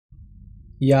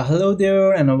Yeah, hello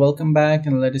there and welcome back,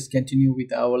 and let us continue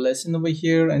with our lesson over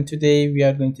here. And today we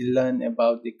are going to learn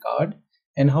about the card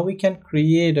and how we can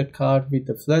create a card with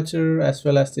the Flutter as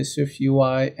well as the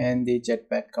SwiftUI and the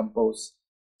Jetpack Compose.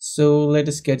 So let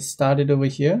us get started over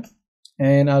here,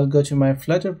 and I'll go to my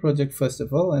Flutter project first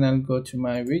of all, and I'll go to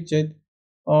my widget,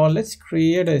 or let's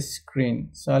create a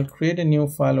screen. So I'll create a new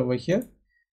file over here,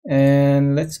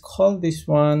 and let's call this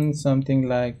one something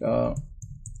like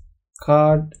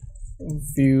card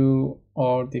view,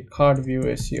 or the card view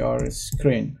SCR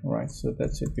screen, right? So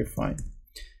that should be fine.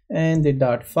 And the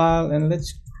dot file, and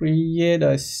let's create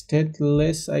a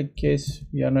stateless. I guess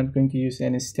we are not going to use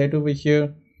any state over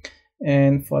here,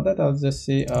 and for that I'll just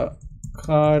say a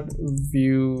card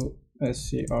view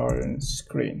SCR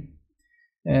screen.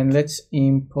 And let's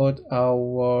import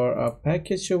our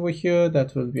package over here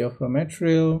that will be of a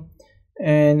material,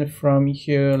 and from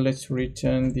here let's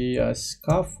return the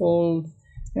scaffold,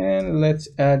 and let's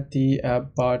add the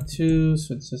app bar too.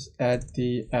 So just add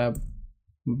the app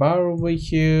bar over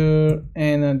here,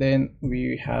 and then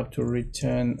we have to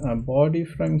return a body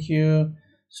from here.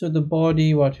 So the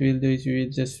body, what we'll do is we'll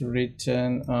just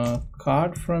return a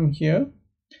card from here,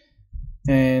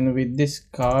 and with this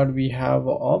card we have an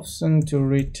option to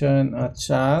return a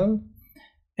child,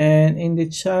 and in the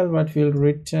child what we'll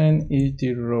return is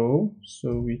the row.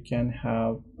 So we can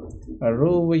have a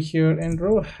row over here, and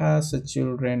row has a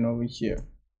children over here.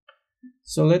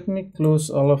 So let me close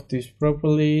all of this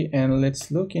properly, and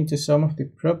let's look into some of the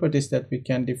properties that we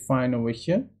can define over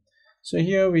here. So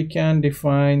here we can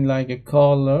define like a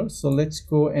color. So let's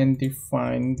go and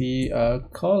define the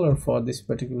color for this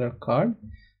particular card.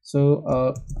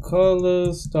 So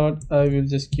colors dot, I will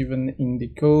just give an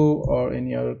indigo or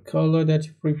any other color that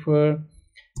you prefer,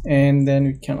 and then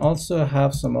we can also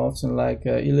have some option like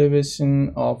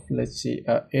elevation of, let's see,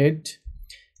 8,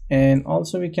 and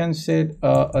also we can set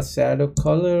a shadow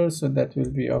color. So that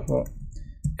will be of a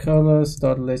colors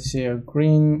dot, let's say, a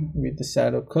green with the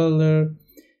shadow color.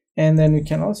 And then we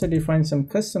can also define some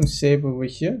custom shape over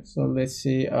here. So let's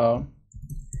say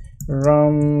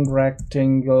round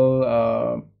rectangle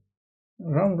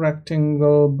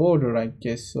border, I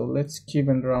guess. So let's keep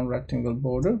a round rectangle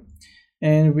border,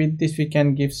 and with this we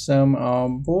can give some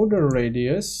border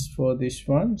radius for this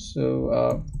one.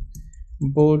 So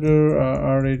border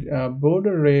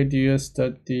radius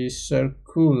that the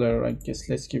circular, I guess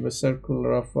let's give a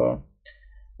circular of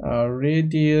a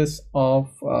radius of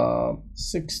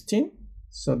 16.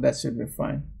 So that should be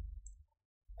fine.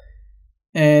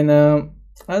 And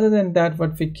other than that,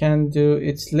 what we can do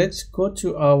is let's go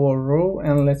to our row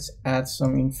and let's add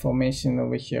some information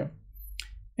over here.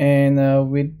 And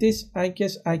with this, I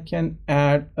guess I can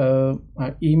add a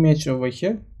image over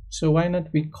here. So why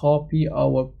not we copy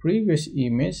our previous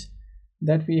image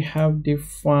that we have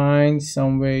defined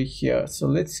somewhere here. So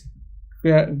let's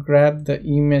grab the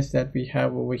image that we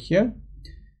have over here.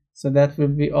 So that will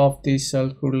be of the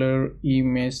circular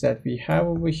image that we have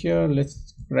over here.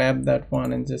 Let's grab that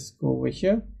one and just go over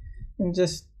here and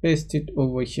just paste it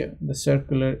over here, the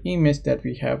circular image that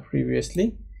we have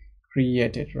previously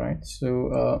created, right?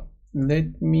 So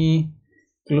let me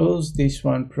close this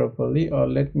one properly, or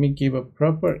let me give a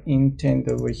proper intent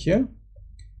over here,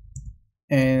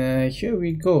 and here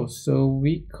we go. So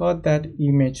we got that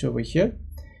image over here,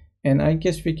 and I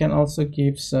guess we can also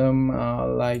give some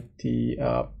like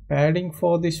the padding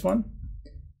for this one.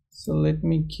 So let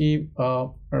me keep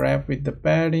wrap with the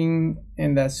padding,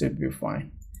 and that should be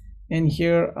fine. And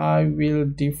here I will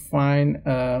define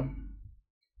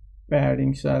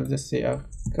padding. So I'll just say a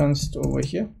const over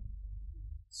here.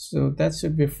 So that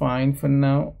should be fine for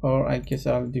now, or I guess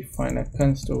I'll define a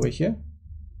const over here,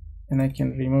 and I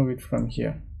can remove it from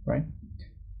here, right?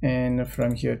 And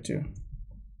from here too.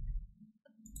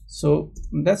 So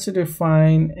that should be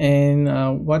fine. And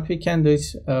what we can do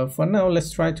is for now,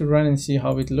 let's try to run and see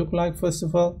how it look like first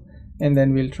of all, and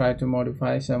then we'll try to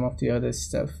modify some of the other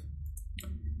stuff.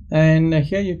 And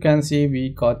here you can see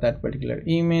we got that particular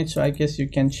image. So I guess you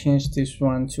can change this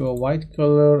one to a white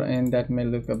color, and that may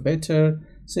look better.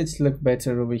 So it's look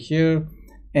better over here.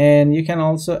 And you can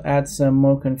also add some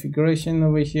more configuration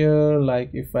over here,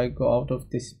 like if I go out of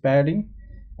this padding,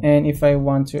 and if I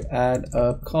want to add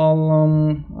a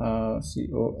column,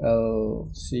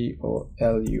 column,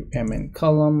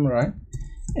 column, right?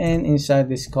 And inside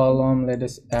this column, let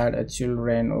us add a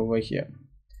children over here.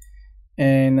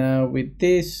 And with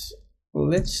this,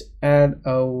 let's add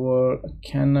our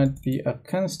cannot be a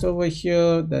const over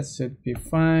here. That should be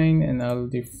fine, and I'll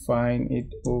define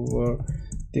it over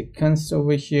the const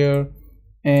over here.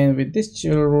 And with this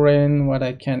children, what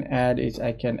I can add is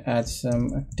I can add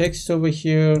some text over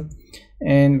here,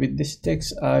 and with this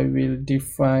text I will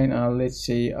define let's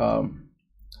say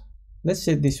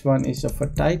this one is of a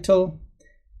title,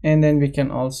 and then we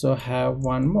can also have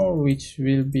one more which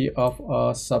will be of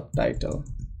a subtitle,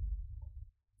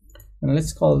 and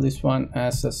let's call this one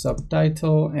as a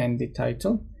subtitle and the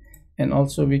title. And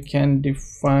also we can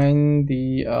define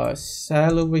the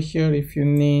style over here if you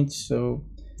need. So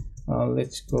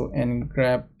let's go and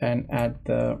grab and add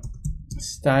the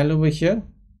style over here,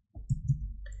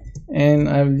 and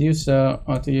I will use the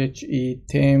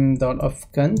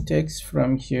theme.of context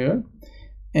from here,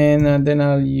 and then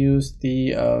I'll use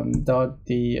the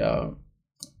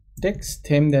text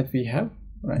theme that we have,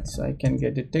 right? So I can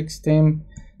get the text theme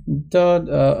dot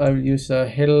I will use a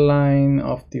headline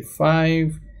of the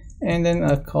 5, and then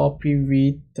a copy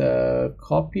width,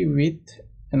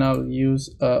 and I'll use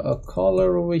a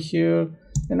color over here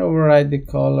and override the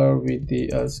color with the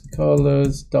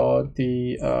colors dot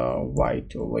the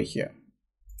white over here.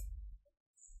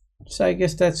 So I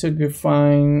guess that should be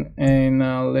fine, and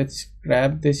let's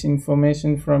grab this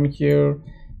information from here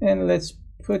and let's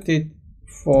put it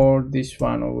for this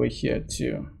one over here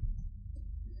too,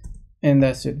 and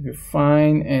that should be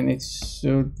fine. And it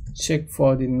should check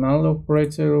for the null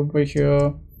operator over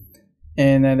here,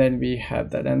 and then we have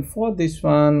that. And for this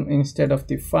one, instead of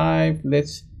the 5,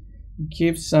 let's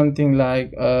give something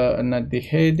like not the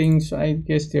heading, so I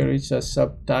guess there is a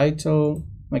subtitle.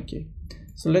 Okay,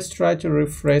 so let's try to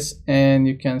refresh, and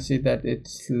you can see that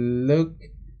it's look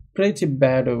pretty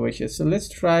bad over here. So let's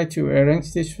try to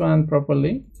arrange this one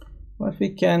properly. What we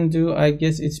can do, I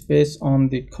guess it's based on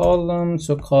the column.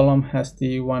 So column has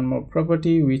the one more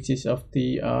property which is of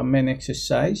the main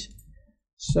exercise.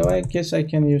 So I guess I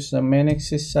can use the main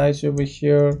exercise over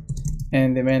here,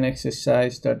 and the main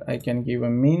exercise that I can give a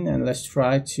min, and let's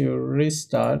try to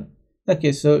restart.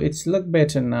 Okay, so it's look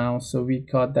better now. So we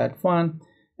got that one,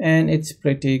 and it's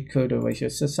pretty good over here.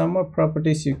 So some more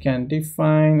properties you can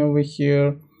define over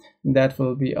here, that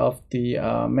will be of the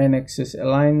main axis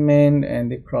alignment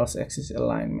and the cross axis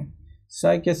alignment. So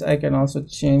I guess I can also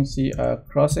change the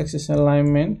cross axis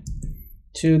alignment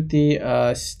to the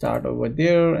start over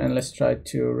there, and let's try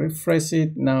to refresh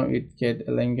it. Now it get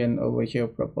aligned over here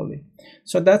properly.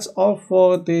 So that's all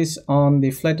for this on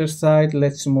the Flutter side.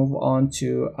 Let's move on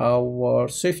to our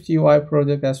SwiftUI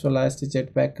project as well as the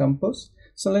Jetpack Compose.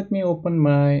 So let me open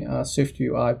my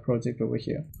SwiftUI project over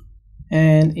here.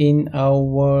 And in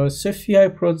our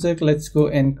SwiftUI project, let's go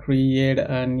and create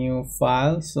a new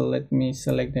file. So let me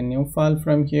select a new file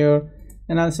from here,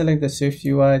 and I'll select the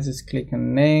SwiftUI, just click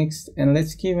on next, and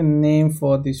let's give a name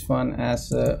for this one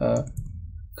as a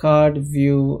card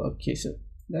view. Okay, so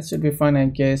that should be fine, I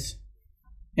guess.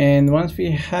 And once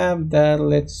we have that,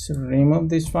 let's remove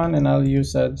this one, and I'll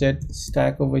use a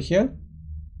Jetpack over here.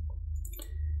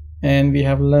 And we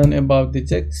have learned about the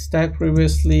Jetpack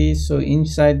previously. So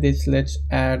inside this, let's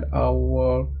add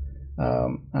our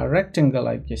a rectangle,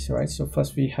 I guess, right? So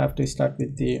first we have to start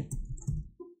with the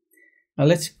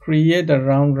let's create a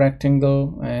round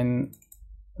rectangle, and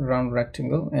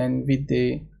with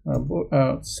the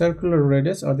circular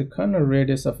radius or the corner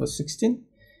radius of a 16.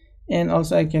 And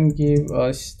also I can give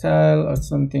a style or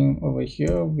something over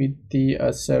here with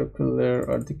the circular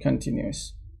or the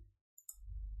continuous.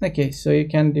 Okay, so you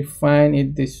can define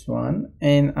it this one,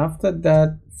 and after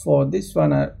that for this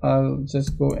one I'll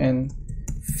just go and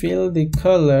fill the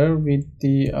color with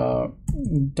the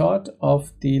dot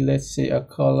of the, let's say, a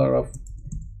color of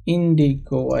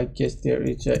indigo. I guess there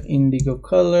is a indigo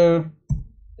color.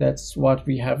 That's what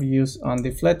we have used on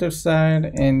the Flutter side,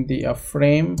 and the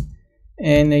frame.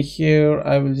 And here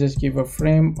I will just give a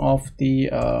frame of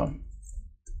the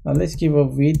let's give a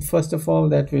width first of all,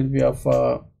 that will be of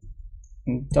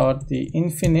dot the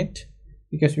infinite,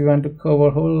 because we want to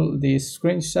cover whole the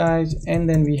screen size. And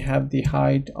then we have the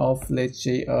height of, let's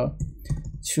say,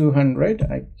 200.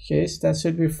 I guess that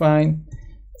should be fine.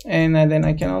 And then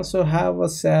I can also have a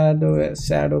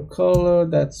shadow color.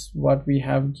 That's what we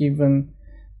have given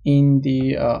in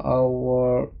the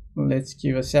our, let's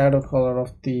give a shadow color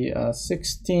of the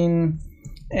 16.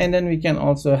 And then we can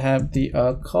also have the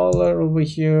color over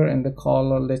here, and the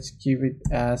color, let's give it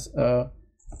as a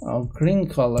green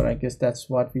color. I guess that's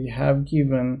what we have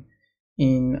given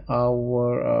in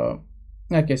our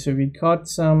okay, so we got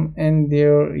some, and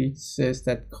there it says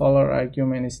that color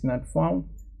argument is not found.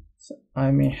 So I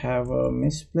may have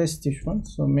misplaced this one,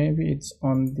 so maybe it's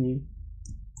on the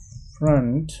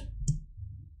front.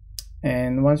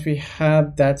 And once we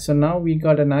have that, so now we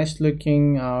got a nice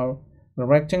looking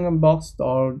rectangle box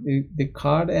or the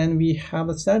card, and we have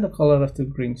a shadow color of the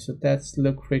green. So that's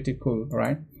look pretty cool,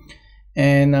 right?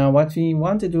 And what we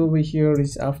want to do over here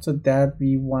is, after that,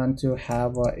 we want to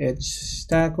have a edge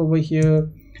stack over here,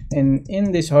 and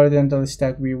in this horizontal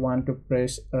stack we want to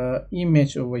press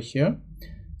image over here.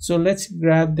 So let's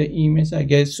grab the image. I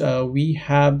guess we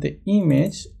have the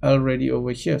image already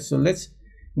over here, so let's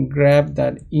grab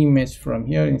that image from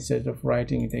here instead of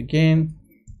writing it again,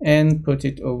 and put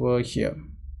it over here,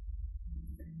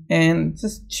 and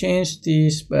just change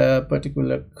this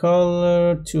particular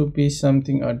color to be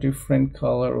something a different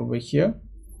color over here.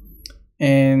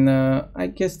 And I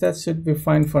guess that should be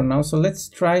fine for now. So let's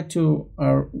try to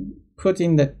put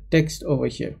in the text over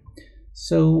here.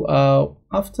 So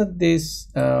after this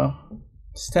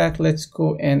stack, let's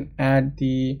go and add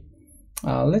the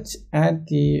let's add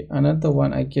the another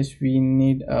one. I guess we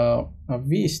need a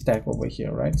V stack over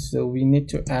here, right? So we need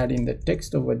to add in the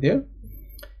text over there,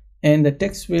 and the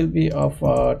text will be of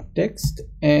text,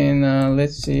 and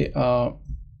let's say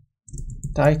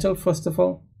title first of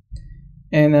all,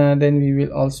 and then we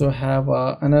will also have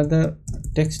another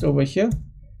text over here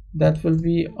that will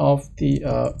be of the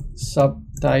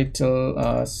subtitle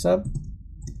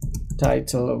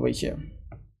over here.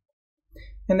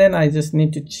 And then I just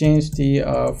need to change the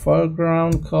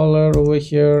foreground color over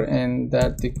here, and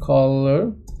that the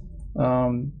color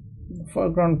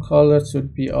foreground color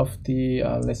should be of the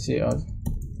let's say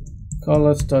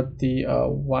colors dot the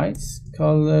white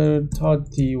color dot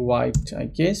the white, I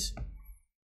guess.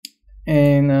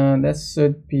 And that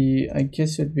should be, I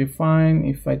guess, should be fine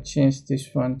if I change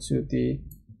this one to the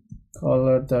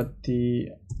color dot the.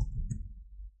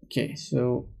 Okay,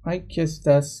 so I guess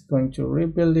that's going to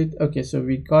rebuild it. Okay, so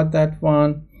we got that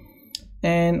one,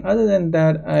 and other than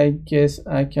that, I guess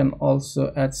I can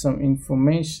also add some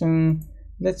information.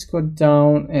 Let's go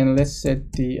down and let's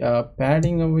set the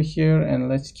padding over here, and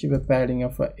let's keep a padding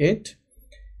of 8.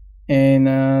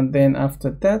 And then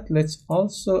after that, let's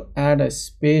also add a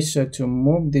spacer to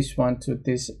move this one to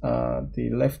this the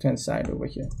left hand side over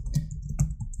here.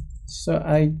 So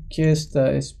I guess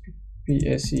the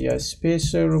SPSEI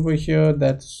spacer over here,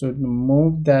 that should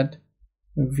move that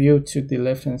view to the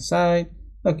left hand side.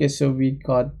 Okay, so we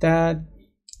got that,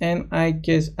 and I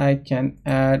guess I can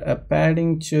add a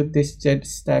padding to this jet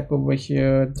stack over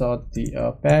here dot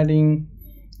the padding,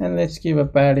 and let's give a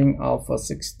padding of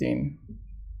 16.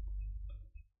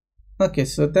 Okay,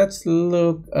 so that's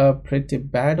look pretty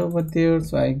bad over there,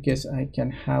 so I guess I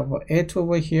can have 8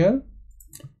 over here.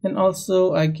 And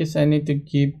also I guess I need to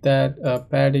give that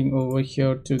padding over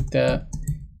here to the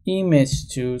image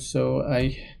too, so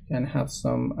I can have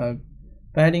some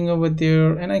padding over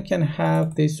there, and I can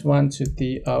have this one to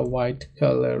the white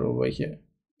color over here.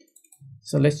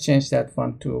 So let's change that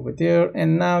one to over there,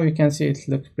 and now you can see it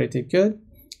looks pretty good.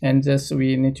 And just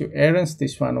we need to arrange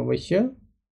this one over here.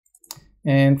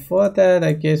 And for that,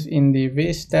 I guess in the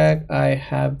V stack I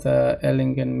have the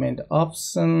alignment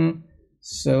option.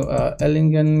 So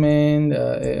alignment,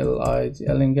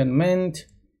 alignment,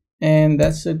 and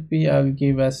that should be, I'll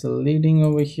give as a leading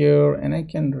over here, and I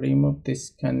can remove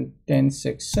this content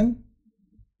section,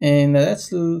 and that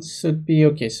should be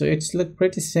okay. So it's look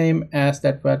pretty same as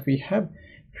that what we have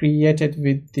created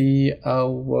with the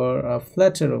our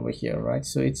Flutter over here, right?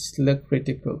 So it's look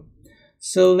pretty cool.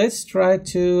 So let's try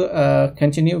to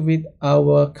continue with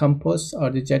our compose or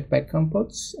the Jetpack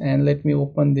compose, and let me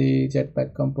open the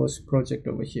Jetpack compose project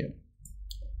over here.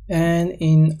 And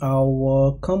in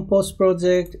our compose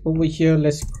project over here,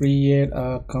 let's create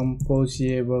a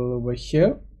composable over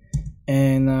here,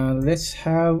 and let's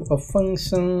have a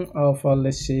function of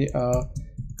let's say a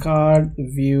card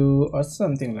view or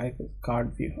something like a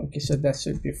card view. Okay, so that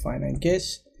should be fine, I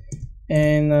guess.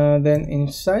 And then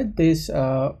inside this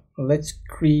let's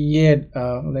create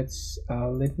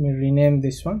let me rename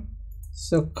this one,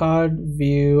 so card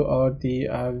view, or the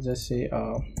I'll just say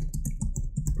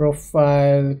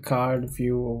profile card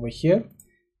view over here.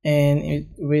 And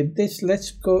with this,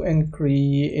 let's go and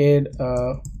create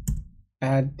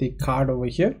add the card over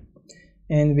here,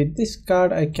 and with this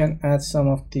card I can add some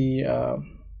of the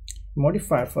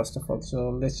modifier first of all. So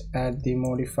let's add the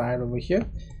modifier over here.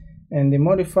 And the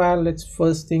modifier, let's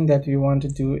first thing that we want to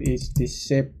do is the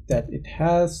shape that it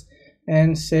has,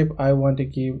 and shape I want to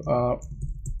give a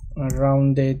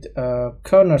rounded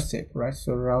corner shape, right?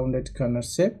 So rounded corner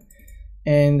shape,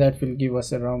 and that will give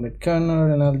us a rounded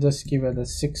corner, and I'll just give it a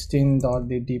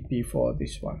 16.dp for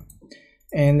this one.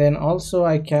 And then also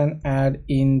I can add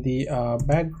in the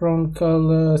background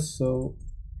color, so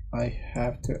I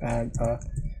have to add a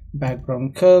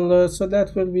background color, so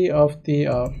that will be of the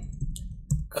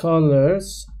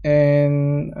colors,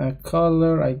 and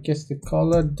color, I guess the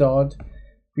color dot,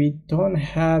 we don't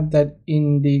have that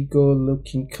indigo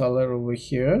looking color over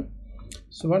here,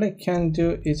 So what I can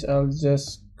do is I'll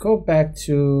just go back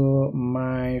to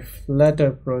my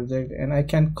Flutter project and I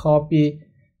can copy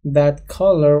that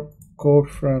color code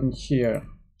from here.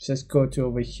 Just go to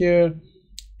over here,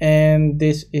 and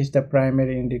this is the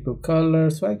primary indigo color,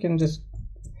 so I can just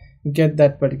get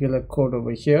that particular code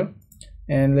over here,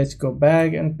 and let's go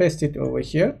back and paste it over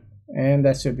here, and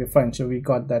that should be fine. So we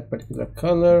got that particular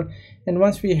color, and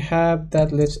once we have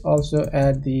that, let's also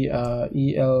add the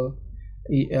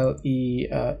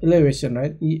elevation,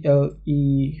 right?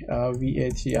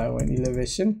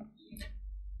 elevation.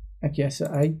 Okay, so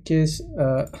I guess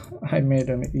I made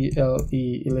an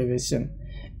elevation,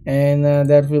 and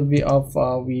that will be of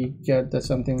we get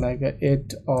something like a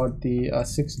 8 or the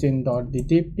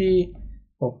 16.ddp.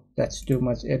 Oh, that's too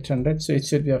much, 800, so it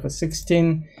should be of a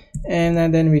 16.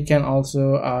 And then we can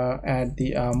also add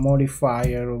the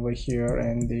modifier over here,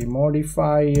 and the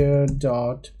modifier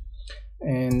dot,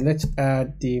 and let's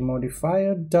add the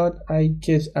modifier dot. I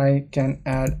guess I can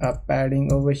add a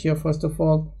padding over here first of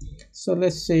all, so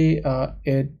let's say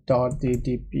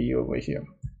 8.ddp over here.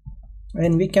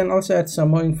 And we can also add some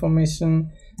more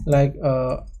information, like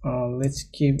let's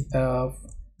keep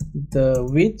the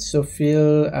width, so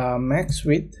fill max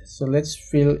width, so let's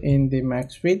fill in the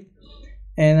max width.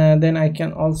 And then I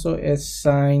can also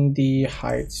assign the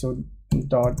height, so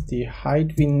dot the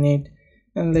height we need,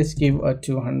 and let's give a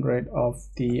 200 of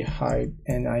the height,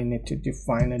 and I need to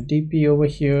define a dp over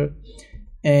here.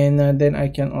 And then I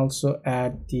can also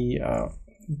add the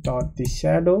dot the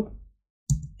shadow,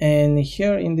 and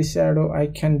here in the shadow I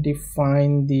can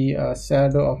define the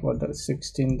shadow of the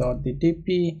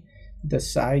 16.ddp, the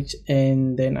size,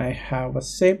 and then I have a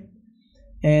shape,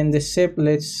 and the shape,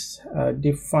 let's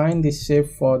define the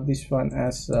shape for this one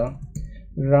as a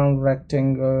round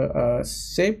rectangle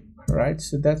shape, right?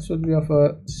 So that should be of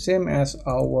a same as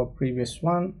our previous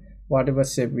one, whatever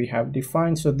shape we have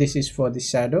defined. So this is for the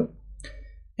shadow,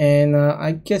 and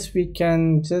I guess we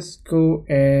can just go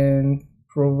and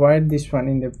provide this one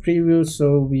in the preview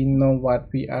so we know what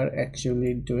we are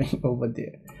actually doing over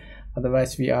there.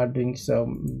 Otherwise we are doing so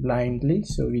blindly,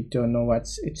 so we don't know what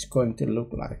it's going to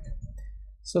look like.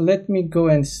 So let me go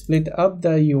and split up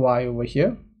the UI over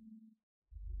here,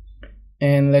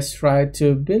 and let's try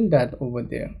to build that over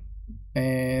there.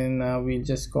 And we'll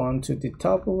just go on to the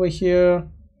top over here,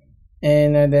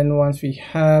 and then once we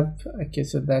have, okay,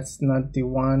 so that's not the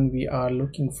one we are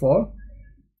looking for.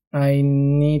 I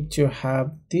need to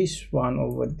have this one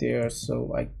over there,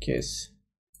 so I guess,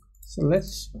 so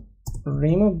let's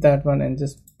remove that one and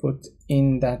just put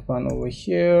in that one over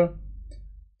here.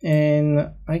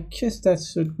 And I guess that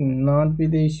should not be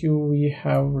the issue, we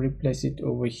have replaced it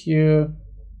over here.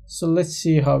 So let's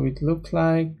see how it looks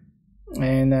like.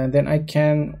 And then I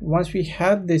can, once we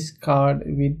have this card,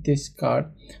 with this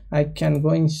card I can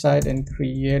go inside and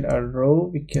create a row,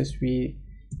 because we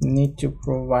need to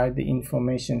provide the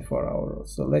information for our row.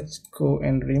 So let's go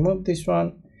and remove this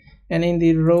one, and in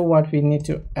the row what we need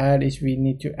to add is we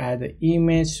need to add the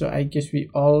image. So I guess we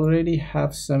already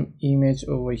have some image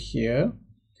over here,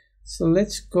 so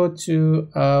let's go to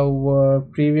our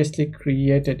previously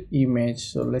created image.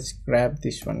 So let's grab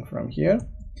this one from here,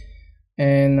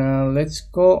 and let's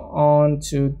go on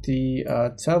to the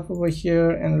top over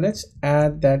here, and let's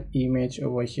add that image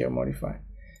over here, modify.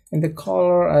 And the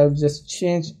color, I'll just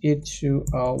change it to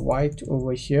white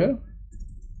over here.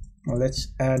 Let's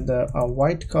add a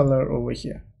white color over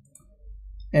here,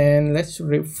 and let's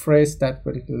refresh that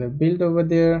particular build over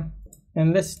there.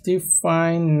 And let's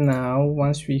define now,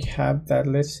 once we have that,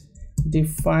 let's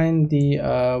define the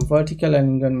vertical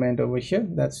alignment over here.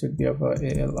 That should be of a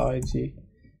ALIG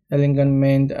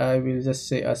alignment. I will just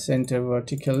say a center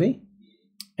vertically.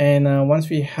 And once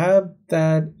we have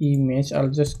that image, I'll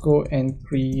just go and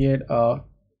create a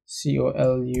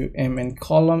column and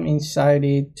column inside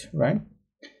it, right?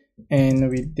 And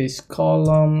with this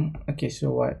column, okay,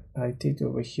 so what I did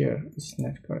over here is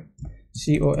not correct.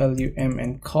 column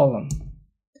and column.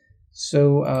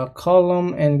 So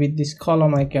column, and with this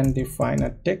column I can define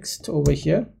a text over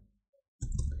here,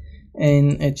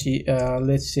 and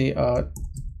let's say a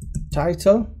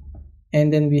title,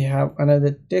 and then we have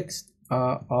another text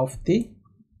of the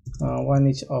one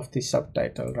is of the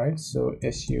subtitle, right? So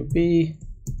sub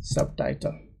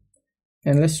subtitle.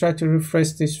 And let's try to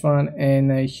refresh this one,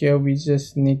 and here we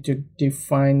just need to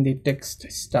define the text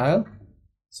style.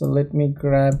 So let me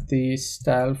grab the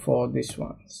style for this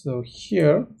one. So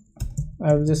here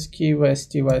I'll just give a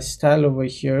sty style over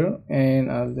here,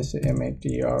 and I'll just say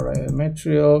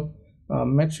material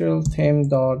theme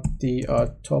dot the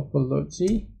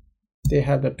topology. They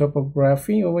have the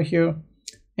topography over here,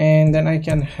 and then I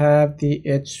can have the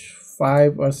h5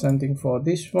 5 or something for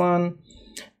this one,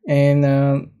 and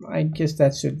I guess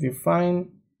that should be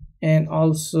fine. And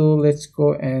also let's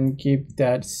go and give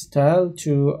that style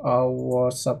to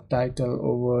our subtitle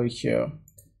over here.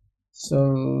 So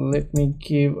let me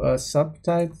give a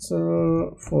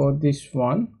subtitle for this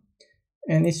one,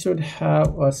 and it should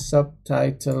have a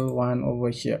subtitle one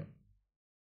over here.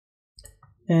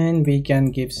 And we can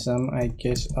give some, I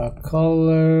guess, a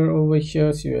color over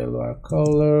here, color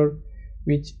color,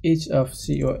 which is of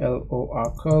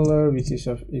color color, which is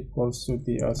of equals to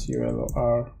the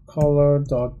color color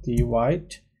dot the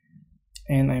white,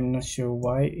 and I'm not sure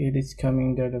why it is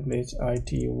coming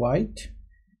white white.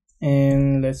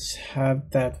 And let's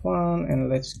have that one, and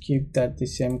let's keep that the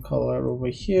same color over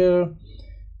here.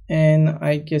 And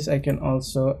I guess I can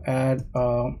also add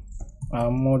a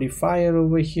modifier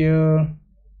over here,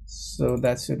 so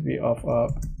that should be of a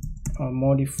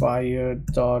modifier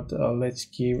dot let's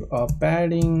give a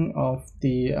padding of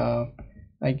the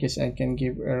I guess I can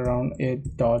give around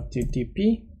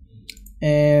 8.ttp,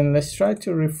 and let's try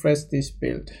to refresh this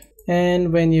build.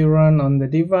 And when you run on the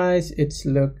device, it's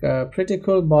look pretty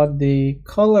cool, but the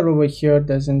color over here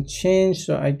doesn't change,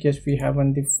 so I guess we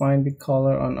haven't defined the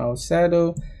color on our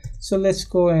shadow. So let's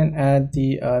go and add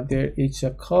the there is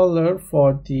a color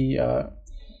for the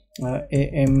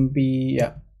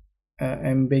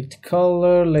ambient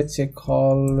color. Let's say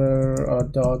color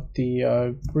dot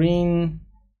the green,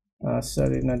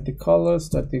 sorry, not the colors,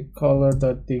 dot the color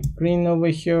dot the green over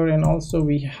here. And also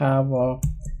we have a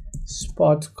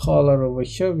spot color over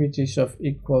here, which is of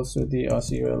equals to the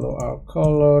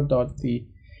color dot the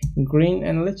green.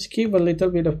 And let's give a little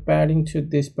bit of padding to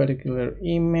this particular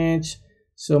image.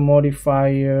 So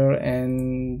modifier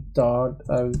and dot,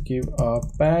 I'll give a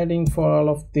padding for all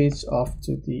of this off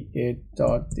to the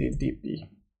 8.ttp.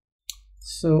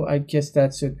 So I guess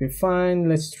that should be fine.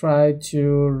 Let's try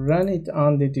to run it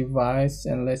on the device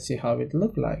and let's see how it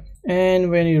look like.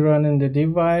 And when you run in the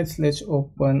device, let's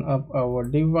open up our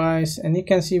device, and you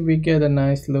can see we get a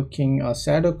nice looking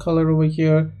shadow color over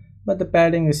here, but the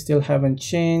padding is still haven't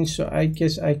changed. So I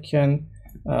guess I can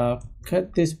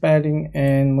cut this padding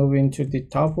and move into the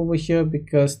top over here,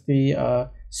 because the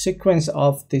sequence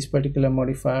of this particular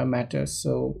modifier matters.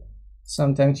 So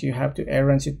sometimes you have to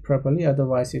arrange it properly,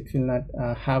 otherwise it will not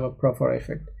have a proper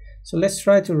effect. So let's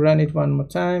try to run it one more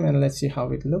time and let's see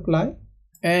how it look like.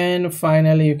 And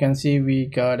finally you can see we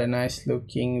got a nice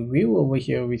looking view over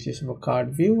here, which is a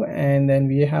card view, and then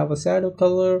we have a shadow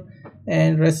color,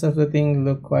 and rest of the thing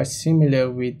look quite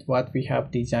similar with what we have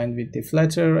designed with the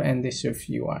Flutter and the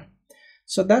SwiftUI.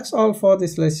 So that's all for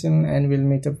this lesson, and we'll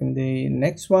meet up in the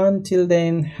next one. Till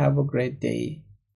then, have a great day.